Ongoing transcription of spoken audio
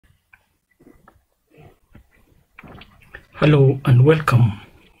Hello and welcome.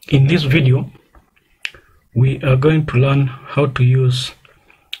 In this video, we are going to learn how to use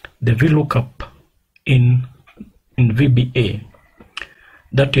the Vlookup in VBA.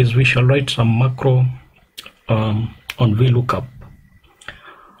 That is, we shall write some macro on Vlookup.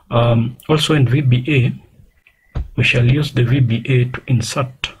 Also in VBA, we shall use the VBA to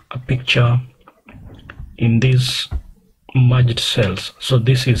insert a picture in these merged cells. So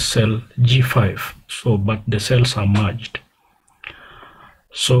this is cell G5, but the cells are merged.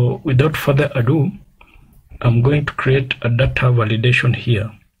 So without further ado, I'm going to create a data validation here.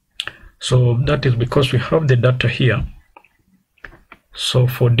 So that is because we have the data here. So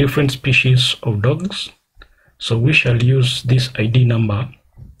for different species of dogs, so we shall use this ID number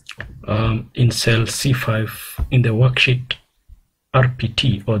in cell C5 in the worksheet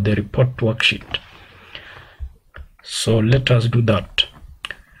RPT, or the report worksheet. So let us do that.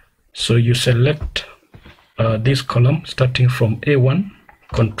 So you select this column starting from A1,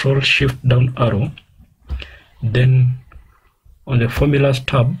 Control Shift down arrow, then on the formulas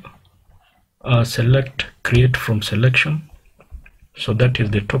tab select create from selection. So that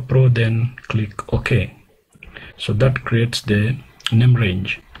is the top row, then click OK. So that creates the name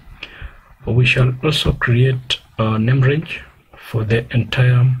range. We shall also create a name range for the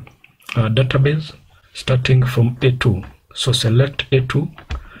entire database starting from A2. So select A2,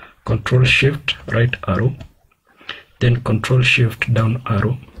 Control Shift right arrow, then Control Shift down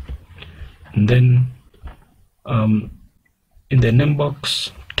arrow, and then in the name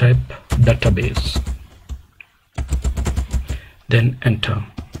box type database, then enter.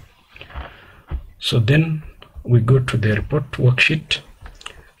 So then we go to the report worksheet.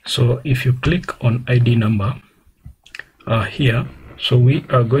 So if you click on ID number here, so we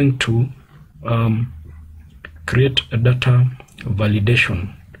are going to create a data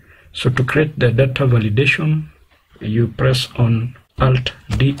validation. So to create the data validation, you press on Alt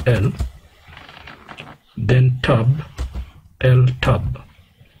DL, then Tab L tab,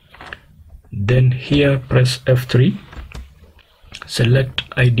 then here press F3, select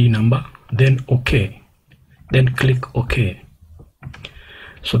ID number, then OK, then click OK.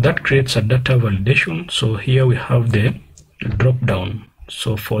 So that creates a data validation. So here we have the drop down,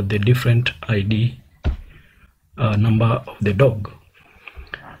 so for the different ID number of the dog.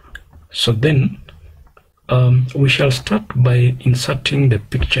 So then we shall start by inserting the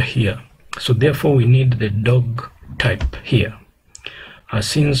picture here. So therefore we need the dog type here,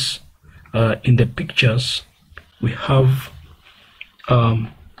 since in the pictures we have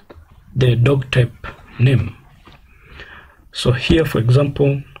the dog type name. So here, for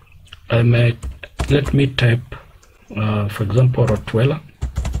example, let me type for example Rottweiler.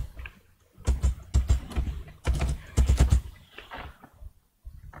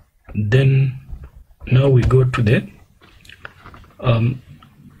 Then now we go to the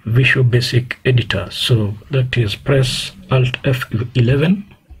Visual Basic editor. So that is press Alt F11.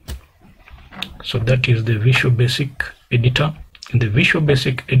 So that is the Visual Basic editor. In the Visual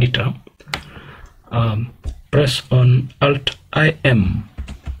Basic editor, press on Alt IM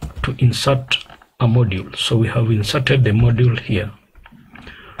to insert a module. So we have inserted the module here.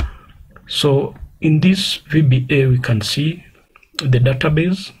 So in this VBA we can see the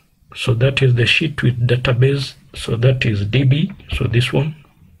database. So that is the sheet with database. So that is DB, so this one.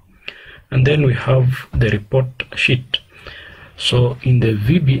 And then we have the report sheet. So in the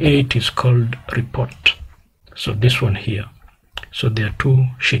VBA it is called report. So this one here. So there are two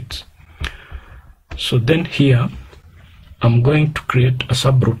sheets. So then here I'm going to create a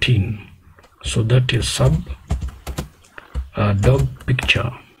subroutine. So that is sub dog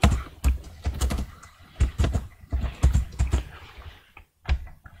picture.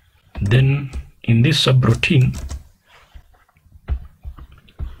 Then in this subroutine,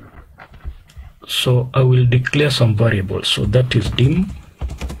 so I will declare some variables. So that is dim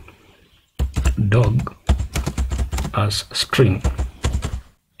dog as string.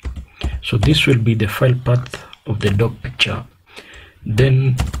 So this will be the file path of the dog picture.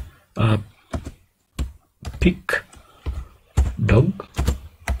 Then pick dog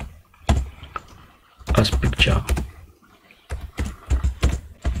as picture.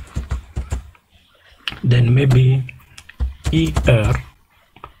 Then maybe ER,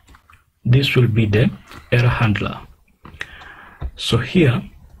 this will be the error handler. So here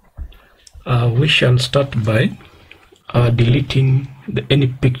we shall start by deleting any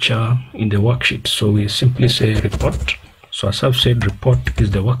picture in the worksheet. So we simply say report. So as I've said, report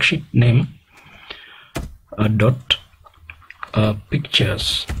is the worksheet name dot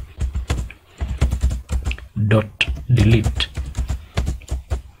pictures dot delete.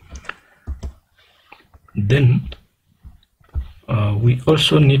 Then we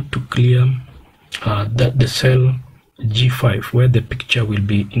also need to clear that the cell G5 where the picture will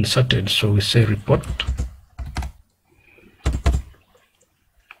be inserted. So we say report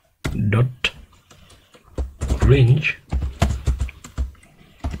dot range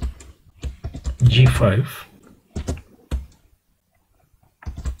G5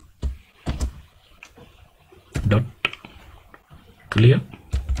 dot clear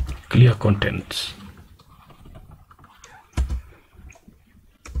contents.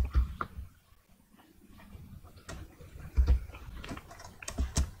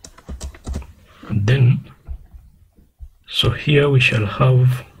 Then so here we shall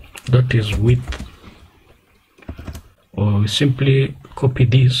have that is width, or we simply copy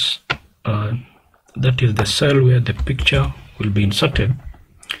this, that is the cell where the picture will be inserted.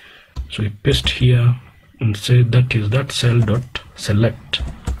 So we paste here and say that is that cell dot select,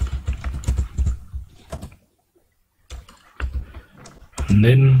 and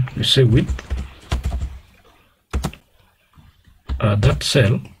then we say width that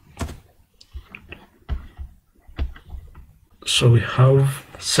cell. So we have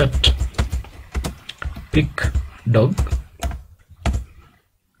set pick dog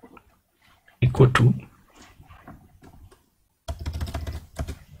equal to,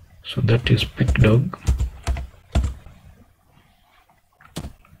 so that is pick dog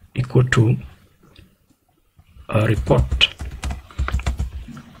equal to a report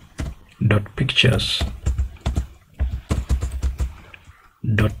dot pictures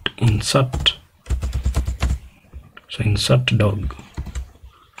dot insert, so insert dog.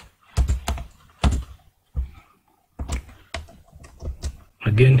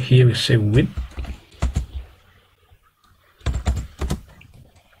 Again here we say width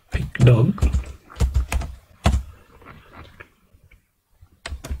pick dog,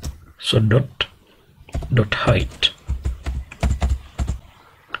 so dot height,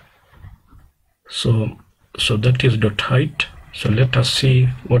 so that is dot height. So let us see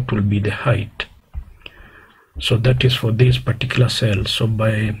what will be the height. So that is for this particular cell. So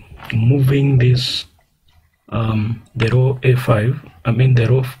by moving this the row A5, I mean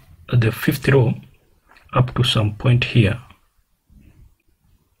the fifth row up to some point here,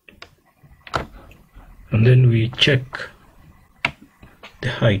 and then we check the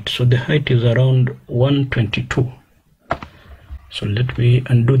height. So the height is around 122. So let me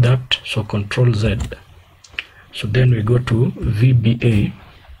undo that. So Control Z. So then we go to VBA.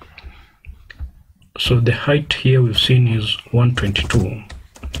 So the height here we've seen is 122.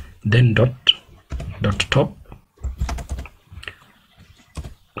 Then dot top.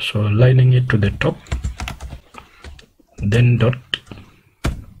 So aligning it to the top. Then dot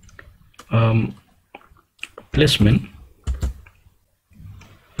placement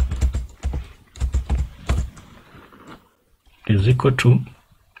is equal to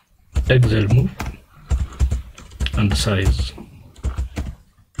Excel move and size.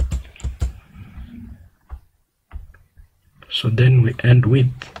 So then we end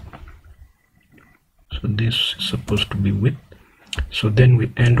with, so this is supposed to be width. So then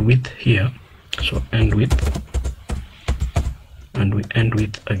we end with here. So end with, and we end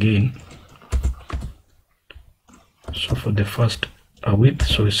with again. So for the first width,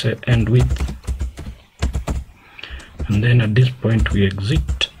 so we say end with, and then at this point we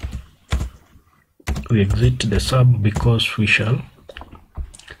exit the sub, because we shall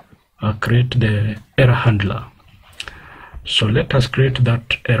create the error handler. So let us create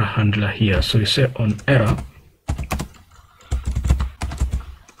that error handler here. So we say on error,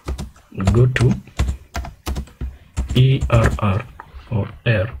 go to ERR or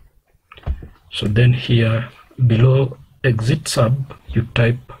error. So then here below exit sub you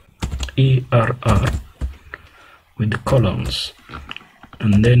type ERR with the columns,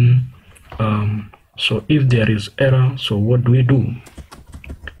 and then so if there is error, so what do we do?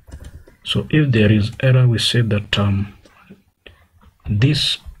 So if there is error, we say that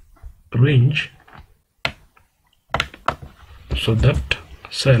this range, so that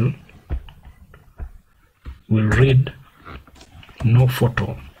cell will read no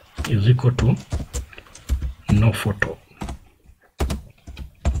photo is equal to no photo.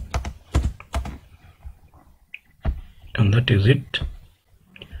 And that is it.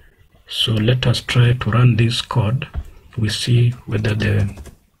 So let us try to run this code. We see whether the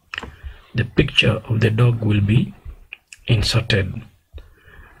picture of the dog will be inserted.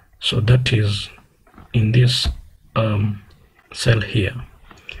 So that is in this cell here.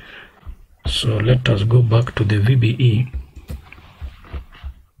 So let us go back to the VBA.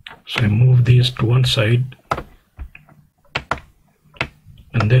 So I move this to one side,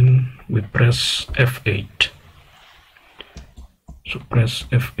 and then we press F8. So press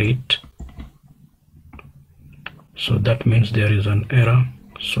F8. So that means there is an error.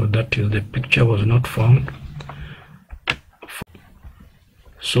 So that is the picture was not found.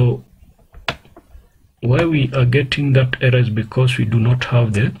 So why we are getting that error is because we do not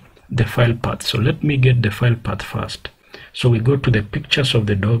have the file path. So let me get the file path first. So we go to the pictures of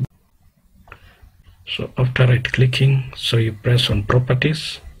the dog. So after right clicking, so you press on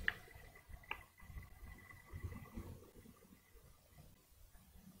properties.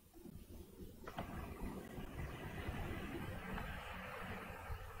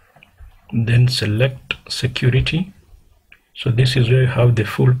 Then select security. So this is where you have the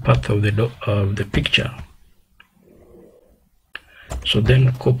full path of the picture. So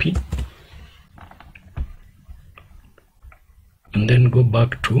then copy and then go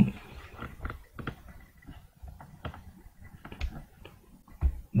back to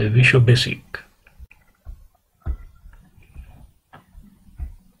the Visual Basic.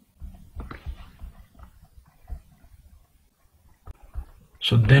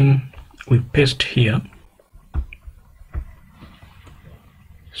 So then we paste here.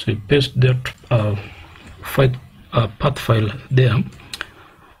 So you paste that path file there.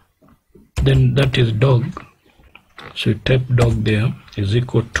 Then that is dog. So you type dog there is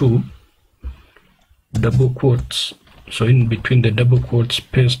equal to double quotes. So in between the double quotes,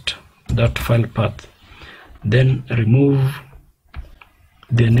 paste that file path. Then remove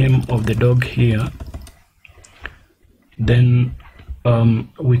the name of the dog here. Then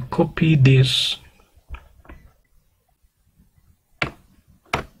we copy this.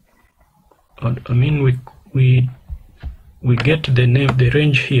 I mean we get the name, the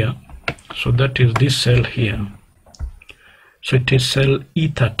range here. So that is this cell here. So it is cell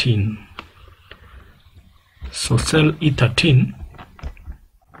E13. So cell E13.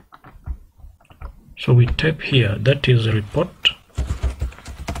 So we type here, that is report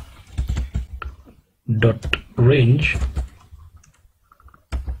dot range.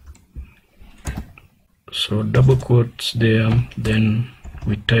 So double quotes there, then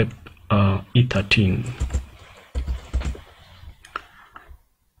we type E13.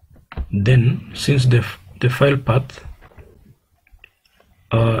 Then since the file path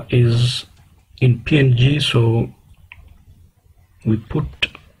is in PNG, so we put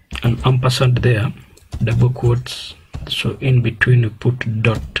an ampersand there, double quotes, so in between we put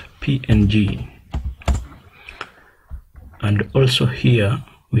 .png, and also here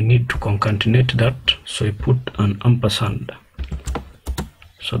we need to concatenate that, so we put an ampersand.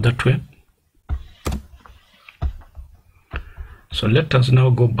 So that way. So let us now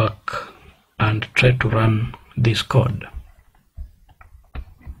go back and try to run this code.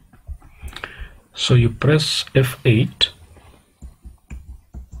 So you press F8.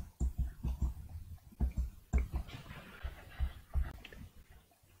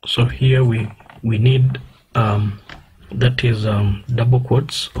 So here we need that is double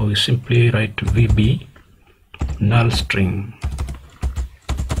quotes, or we simply write VB null string.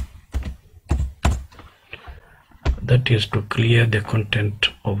 That is to clear the content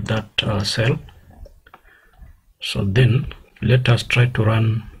of that cell. So then let us try to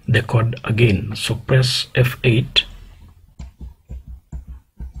run the code again. So press F8.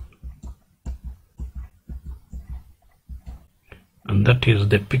 And that is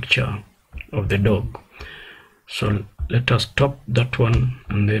the picture of the dog. So let us stop that one,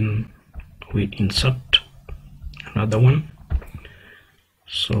 and then we insert another one.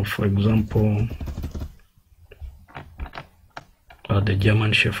 So for example, the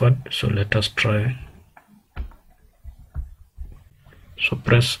German Shepherd. So let us try. So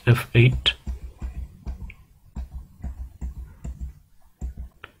press F8.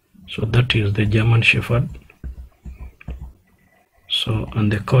 So that is the German Shepherd. So,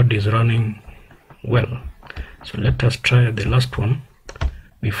 and the code is running well. So let us try the last one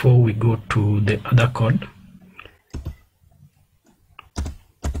before we go to the other code.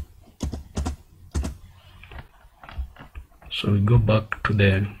 So we go back to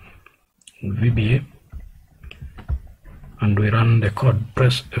the VBA and we run the code.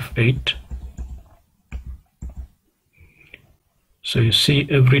 Press F8. So you see,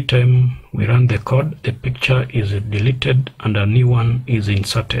 every time we run the code, the picture is deleted and a new one is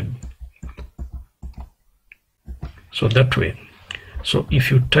inserted. So that way. So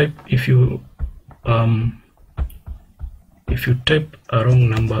if you type a wrong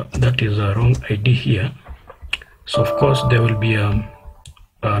number, that is a wrong ID here, so of course there will be an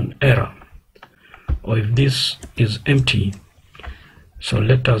error. Or if this is empty, so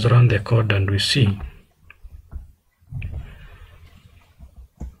let us run the code and we see.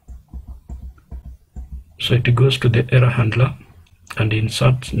 So it goes to the error handler and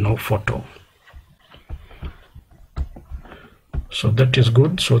insert no photo. So that is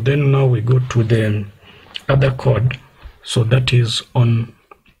good. So then now we go to the other code. So that is on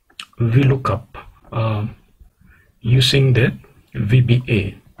Vlookup using the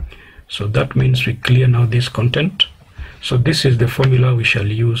VBA. So that means we clear now this content. So this is the formula we shall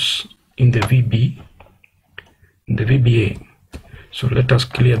use in the VBA. So let us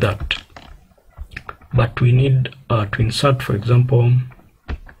clear that. But we need to insert, for example,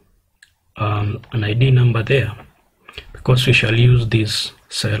 an ID number there, because we shall use this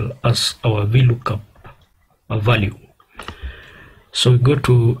cell as our VLOOKUP value. So we go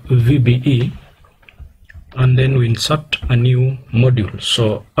to VBE and then we insert a new module.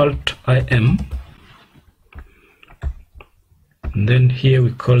 So Alt-IM, and then here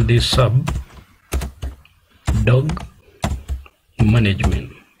we call this sub dog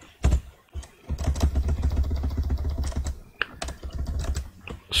management.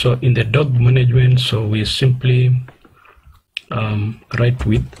 So in the dog management, so we simply write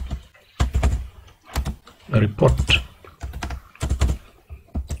with report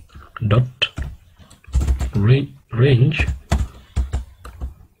dot range.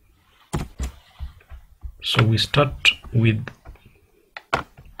 So we start with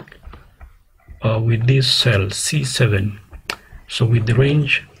this cell C7. So with the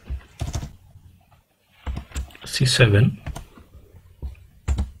range C7,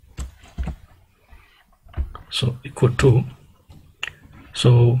 so equal to,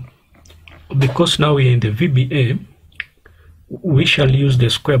 so because now we're in the VBA, we shall use the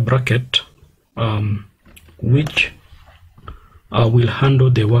square bracket which will handle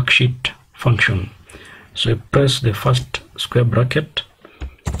the worksheet function. So you press the first square bracket,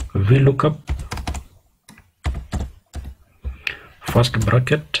 VLOOKUP, first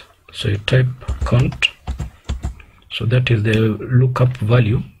bracket, so you type count, so that is the lookup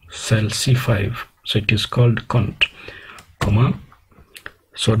value, cell C5, so it is called count, comma,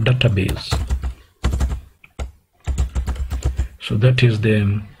 so database, so that is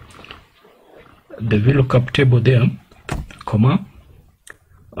the VLOOKUP table there, comma,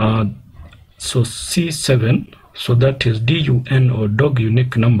 so C7, so that is DUN or dog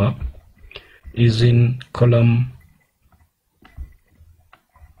unique number is in column.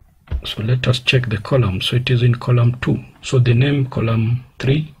 So let us check the column. So it is in column 2. So the name column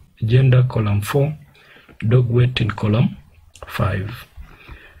 3, gender column 4, dog weight in column 5.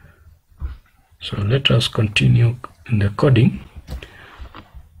 So let us continue in the coding.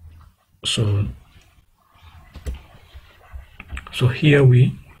 So here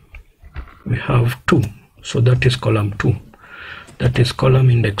we have 2. So that is column 2. That is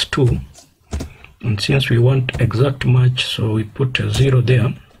column index 2. And since we want exact match, so we put a 0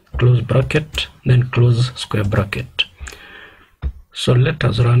 there, close bracket, then close square bracket. So let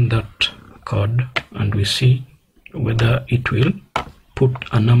us run that code and we see whether it will put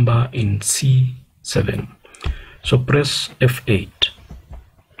a number in C7. So press F8.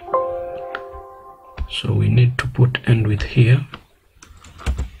 So we need to put end with here.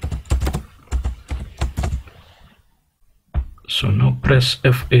 So now press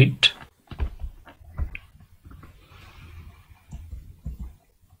F8.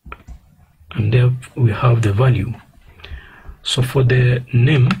 And there we have the value. So for the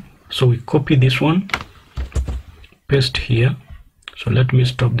name, so we copy this one, paste here. So let me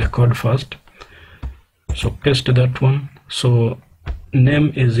stop the code first. So paste that one. So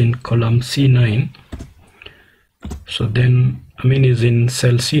name is in column C9. So then, is in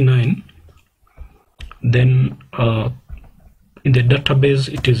cell C9. Then in the database,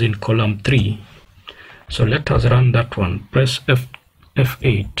 it is in column 3. So let us run that one. Press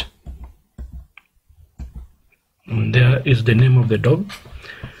F8. And there is the name of the dog.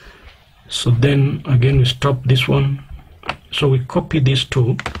 So then again we stop this one. So we copy these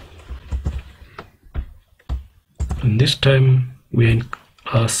two, and this time we're in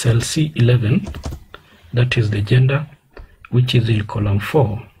cell C11, that is the gender, which is in column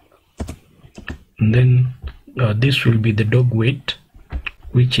 4. And then this will be the dog weight,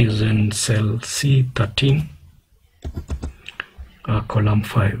 which is in cell C13, column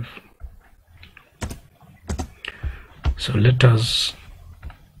 5. So let us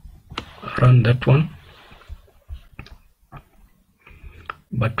run that one,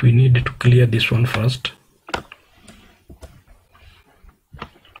 but we need to clear this one first,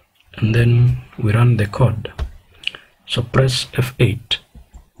 and then we run the code. So press F8.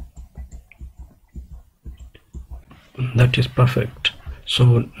 That is perfect.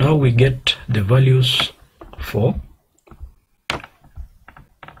 So now we get the values for,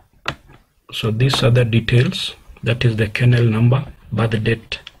 so these are the details. That is the kennel number, birth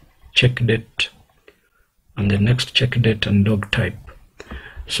date, check date, and the next check date and dog type.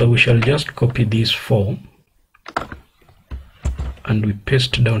 So we shall just copy these 4 and we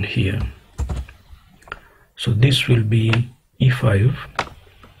paste down here. So this will be E5,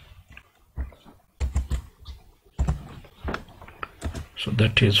 so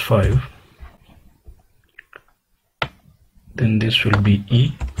that is 5. Then this will be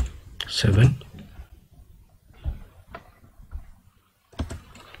E7,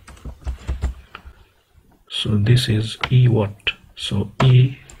 so this is E what? So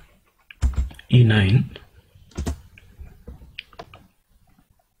E9,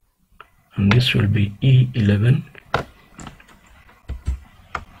 and this will be E11.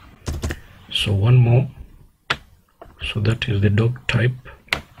 So one more, so that is the dog type.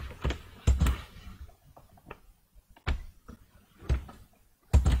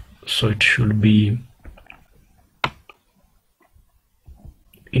 So it should be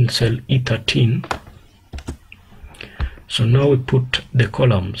in cell E13. So now we put the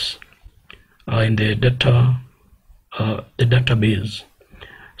columns in the database.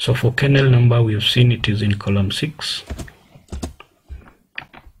 So for kennel number, we have seen it is in column 6,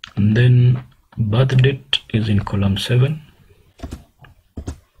 and then birth date is in column 7,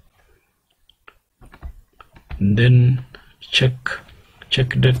 and then check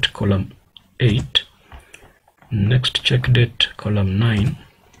date column 8, next check date column 9,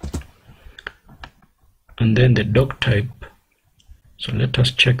 and then the dog type. So let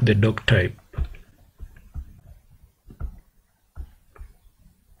us check the dog type.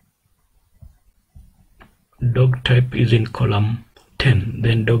 Dog type is in column 10,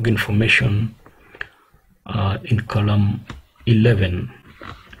 then dog information in column 11.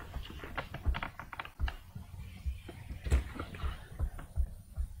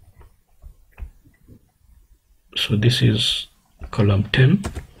 So this is column 10,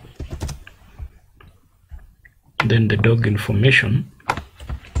 then the dog information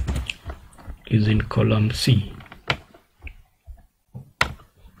is in column C.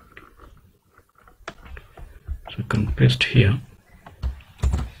 So we can paste here.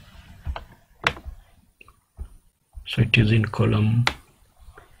 So it is in column,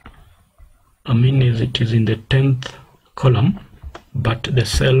 it is in the 10th column, but the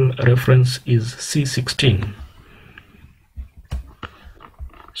cell reference is C16.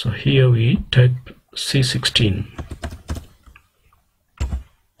 So here we type C16.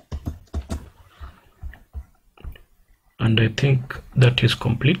 And I think that is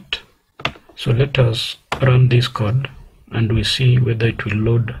complete. So let us run this code and we see whether it will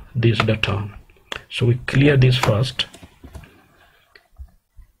load this data. So we clear this first,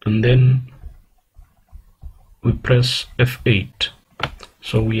 and then we press F8.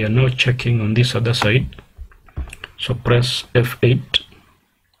 So we are now checking on this other side. So press F8.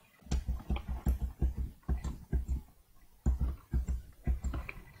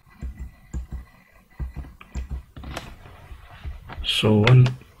 So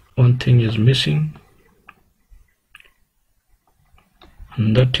one thing is missing,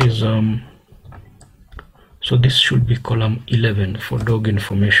 and that is so this should be column 11 for dog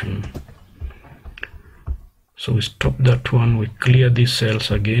information. So we stop that one, we clear these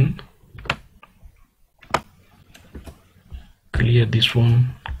cells again, clear this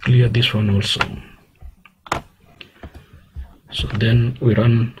one also. So then we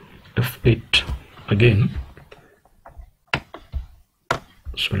run F8 again.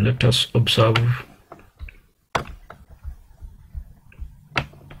 So let us observe.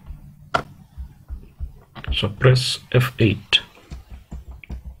 So press F8.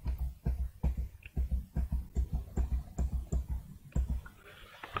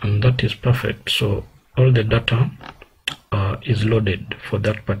 And that is perfect. So all the data is loaded for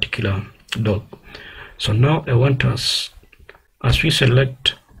that particular dog. So now I want us, as we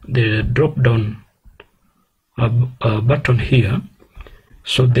select the drop down button here,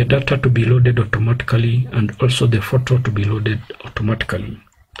 so the data to be loaded automatically and also the photo to be loaded automatically.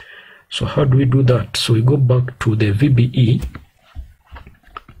 So how do we do that? So we go back to the VBA,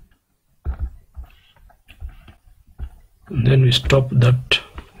 and then we stop that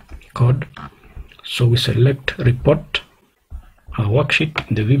code. So we select report worksheet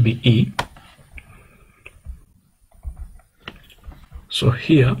in the VBA. So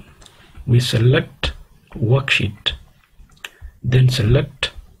here we select worksheet, then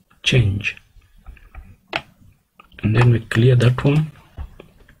select change, and then we clear that one.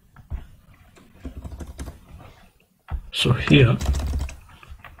 So here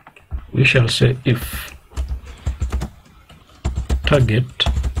we shall say if target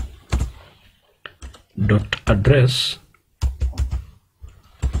dot address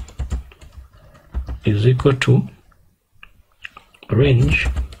is equal to range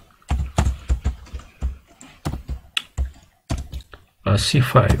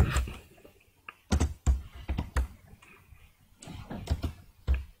C5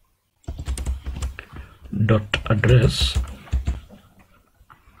 dot address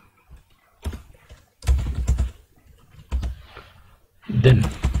then.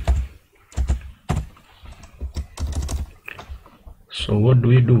 So what do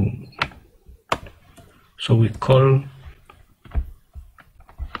we do? So we call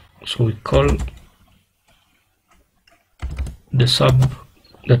the sub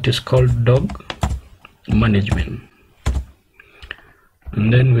that is called dog management,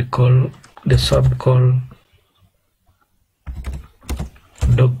 and then we call the sub call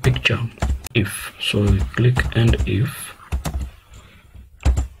dog picture if. So we click end if,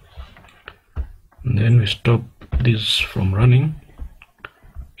 and then we stop this from running.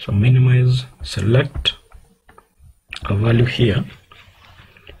 So minimize, select a value here.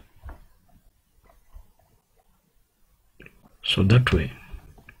 So that way.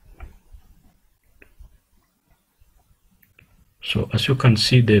 So as you can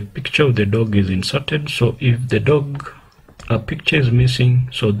see, the picture of the dog is inserted. So if the dog picture is missing,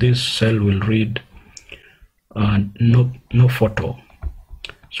 so this cell will read no photo.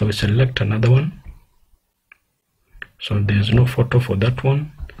 So we select another one. So there's no photo for that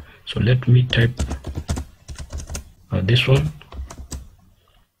one. So let me type this one.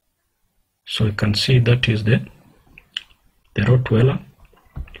 So you can see that is the Rottweiler.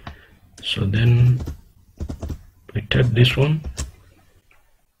 So then we type this one.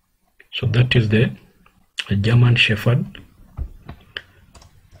 So that is the German Shepherd.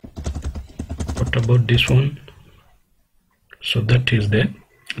 What about this one? So that is the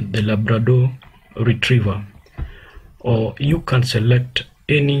Labrador Retriever. Or you can select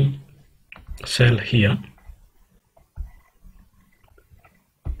any cell here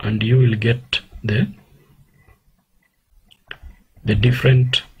and you will get the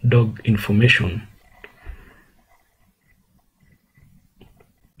different dog information,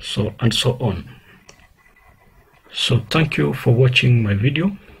 so and so on. So thank you for watching my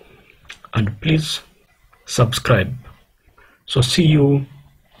video, and please subscribe. So see you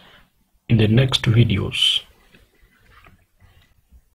in the next videos.